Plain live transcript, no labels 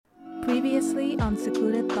Previously on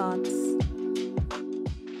Secluded Thoughts.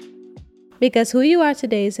 Because who you are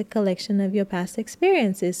today is a collection of your past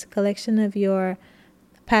experiences, collection of your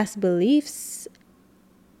past beliefs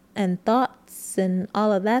and thoughts and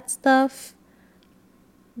all of that stuff.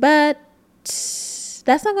 But that's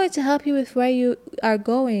not going to help you with where you are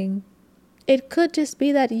going. It could just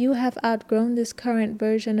be that you have outgrown this current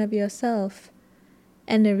version of yourself.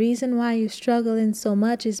 And the reason why you struggle in so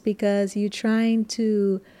much is because you're trying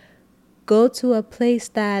to go to a place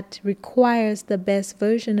that requires the best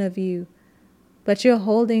version of you. But you're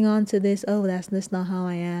holding on to this, oh, that's not how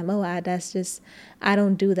I am. Oh, I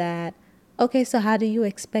don't do that. Okay, so how do you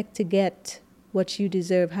expect to get what you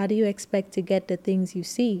deserve? How do you expect to get the things you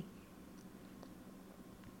see?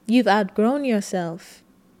 You've outgrown yourself.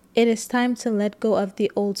 It is time to let go of the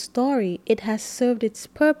old story. It has served its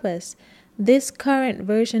purpose. This current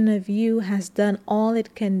version of you has done all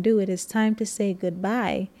it can do. It is time to say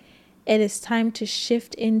goodbye. It is time to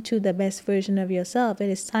shift into the best version of yourself. It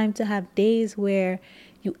is time to have days where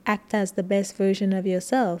you act as the best version of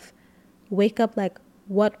yourself. Wake up like,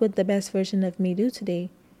 what would the best version of me do today?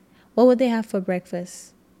 What would they have for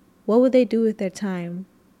breakfast? What would they do with their time?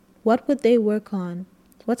 What would they work on?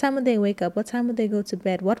 What time would they wake up? What time would they go to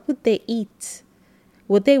bed? What would they eat?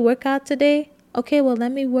 Would they work out today? Okay, well,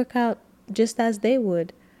 let me work out just as they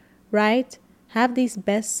would, right? Have these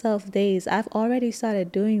best self days. I've already started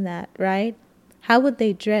doing that, right? How would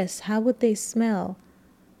they dress? How would they smell?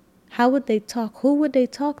 How would they talk? Who would they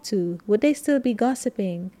talk to? Would they still be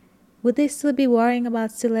gossiping? Would they still be worrying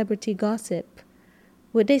about celebrity gossip?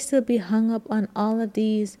 Would they still be hung up on all of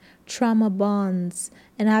these trauma bonds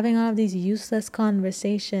and having all of these useless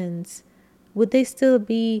conversations? Would they still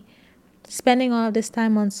be spending all of this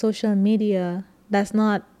time on social media that's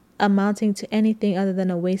not amounting to anything other than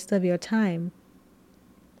a waste of your time?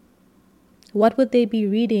 What would they be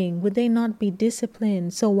reading? Would they not be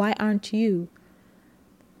disciplined? So why aren't you?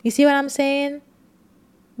 You see what I'm saying?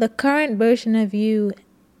 The current version of you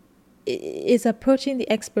is approaching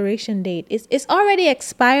the expiration date. It's already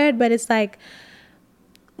expired, but it's like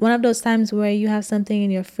one of those times where you have something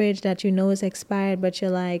in your fridge that you know is expired, but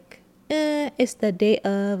you're like, it's the day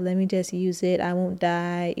of, let me just use it. I won't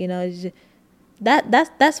die. You know,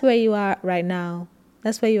 that's where you are right now.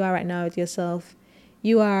 That's where you are right now with yourself.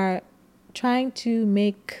 You are trying to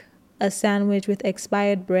make a sandwich with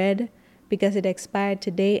expired bread because it expired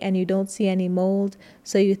today and you don't see any mold,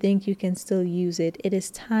 so you think you can still use it. It is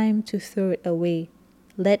time to throw it away.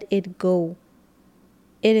 Let it go.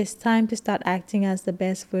 It is time to start acting as the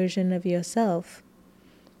best version of yourself.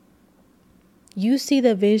 You see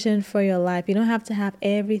the vision for your life. You don't have to have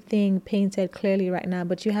everything painted clearly right now,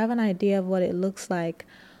 but you have an idea of what it looks like.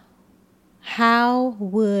 How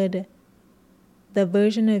would the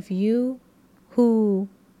version of you who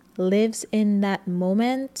lives in that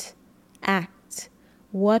moment act?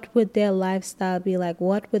 What would their lifestyle be like?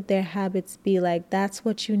 What would their habits be like? That's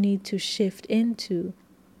what you need to shift into.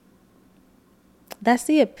 That's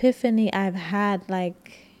the epiphany I've had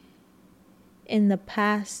like in the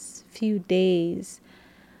past few days.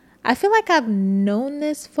 I feel like I've known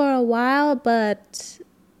this for a while, but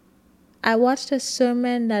I watched a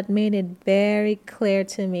sermon that made it very clear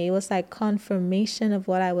to me. It was like confirmation of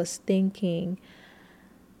what I was thinking.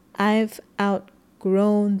 I've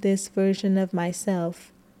outgrown this version of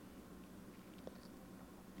myself.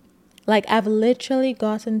 Like I've literally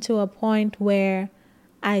gotten to a point where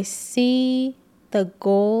I see the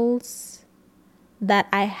goals that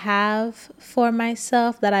I have for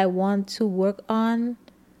myself that I want to work on,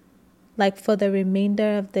 like for the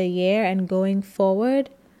remainder of the year and going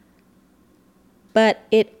forward. But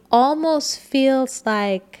it almost feels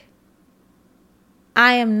like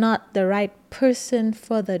I am not the right person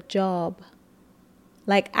for the job.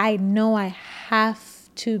 Like I know I have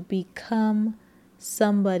to become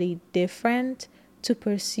somebody different to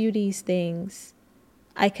pursue these things.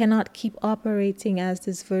 I cannot keep operating as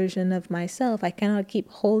this version of myself. I cannot keep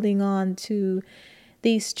holding on to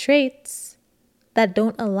these traits that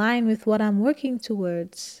don't align with what I'm working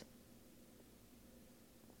towards.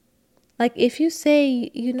 Like if you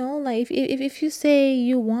say, you know, like if you say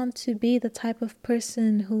you want to be the type of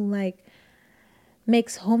person who like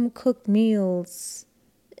makes home cooked meals,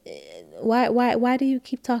 why do you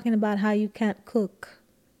keep talking about how you can't cook?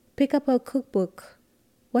 Pick up a cookbook,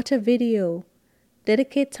 watch a video,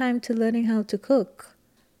 dedicate time to learning how to cook,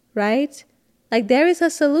 right? Like there is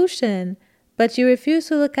a solution, but you refuse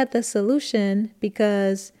to look at the solution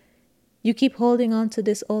because you keep holding on to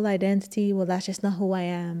this old identity. Well, that's just not who I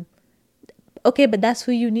am. Okay, but that's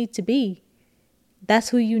who you need to be. That's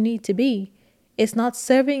who you need to be. It's not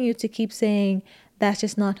serving you to keep saying That's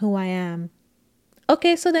just not who I am.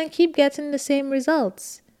 Okay, so then keep getting the same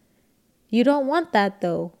results. You don't want that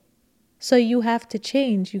though. So you have to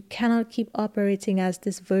change. You cannot keep operating as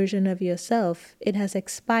this version of yourself. It has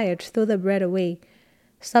expired. Throw the bread away.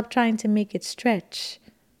 Stop trying to make it stretch.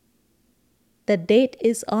 The date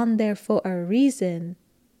is on there for a reason.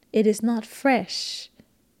 It is not fresh.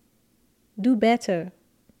 Do better.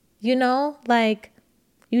 You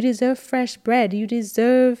deserve fresh bread. You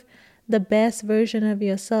deserve the best version of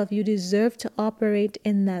yourself. You deserve to operate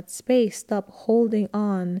in that space. Stop holding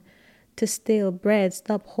on to stale bread.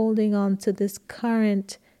 Stop holding on to this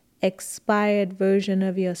current expired version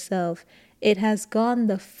of yourself. It has gone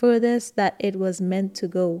the furthest that it was meant to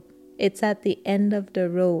go. It's at the end of the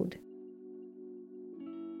road.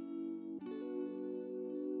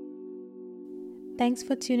 Thanks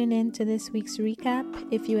for tuning in to this week's recap.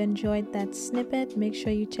 If you enjoyed that snippet, make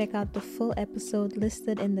sure you check out the full episode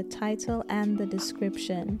listed in the title and the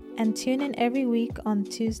description. And tune in every week on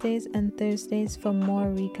Tuesdays and Thursdays for more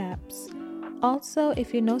recaps. Also,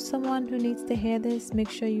 if you know someone who needs to hear this,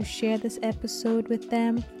 make sure you share this episode with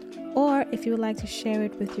them. Or if you would like to share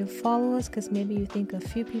it with your followers, because maybe you think a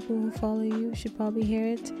few people who follow you should probably hear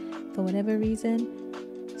it for whatever reason,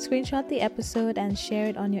 screenshot the episode and share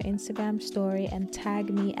it on your Instagram story and tag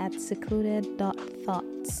me at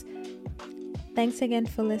secluded.thoughts. Thanks again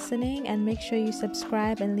for listening, and make sure you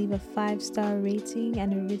subscribe and leave a 5-star rating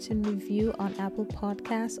and a written review on Apple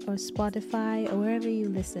Podcasts or Spotify or wherever you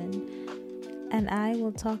listen. And I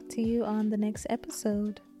will talk to you on the next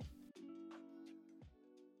episode.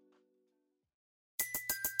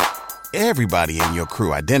 Everybody in your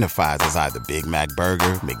crew identifies as either Big Mac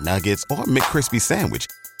Burger, McNuggets, or McCrispy Sandwich.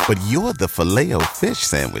 But you're the Filet-O-Fish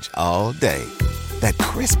Sandwich all day. That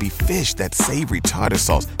crispy fish, that savory tartar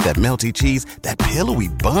sauce, that melty cheese, that pillowy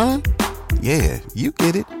bun. Yeah, you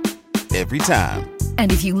get it. Every time.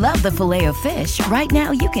 And if you love the Filet-O-Fish, right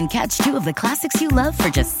now you can catch 2 of the classics you love for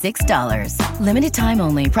just $6. Limited time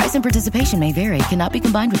only. Price and participation may vary. Cannot be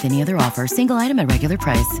combined with any other offer. Single item at regular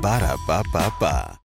price. Ba-da-ba-ba-ba.